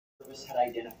Service had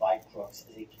identified Crooks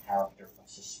as a character of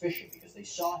suspicion because they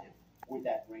saw him with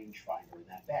that rangefinder in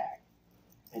that bag.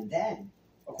 And then,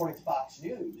 according to Fox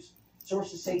News,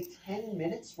 sources say 10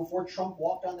 minutes before Trump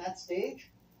walked on that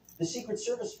stage, the Secret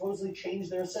Service supposedly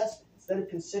changed their assessment. Instead of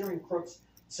considering Crooks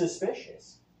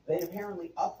suspicious, they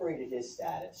apparently upgraded his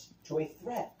status to a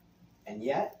threat. And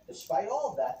yet, despite all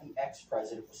of that, the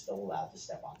ex-president was still allowed to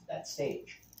step onto that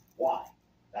stage. Why?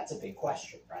 That's a big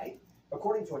question, right?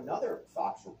 According to another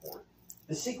Fox report,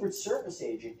 the Secret Service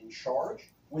agent in charge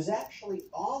was actually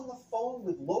on the phone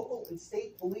with local and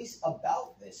state police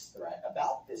about this threat,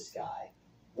 about this guy,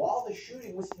 while the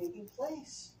shooting was taking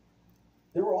place.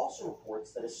 There were also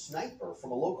reports that a sniper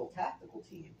from a local tactical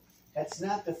team had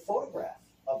snapped a photograph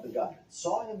of the gunman,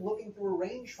 saw him looking through a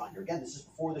rangefinder, again, this is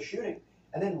before the shooting,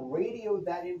 and then radioed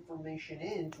that information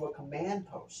in to a command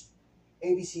post.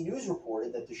 ABC News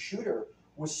reported that the shooter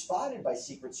was spotted by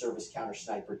Secret Service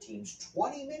counter-sniper teams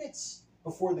 20 minutes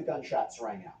before the gunshots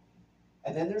rang out.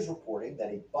 And then there's reporting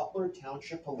that a Butler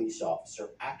Township police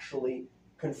officer actually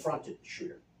confronted the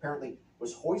shooter, apparently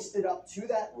was hoisted up to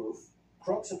that roof.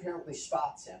 Crooks apparently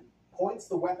spots him, points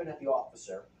the weapon at the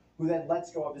officer, who then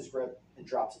lets go of his grip and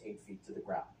drops 8 feet to the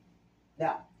ground.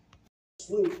 Now,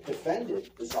 Sloot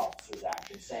defended this officer's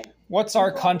action, saying, "What's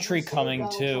our country coming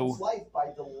to?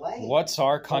 What's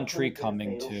our country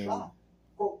coming to?"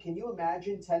 Quote, can you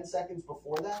imagine 10 seconds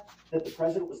before that the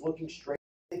president was looking straight?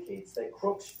 Indicates that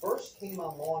Crooks first came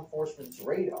on law enforcement's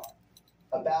radar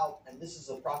about, and this is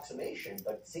approximation,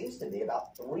 but it seems to be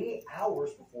about 3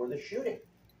 hours before the shooting.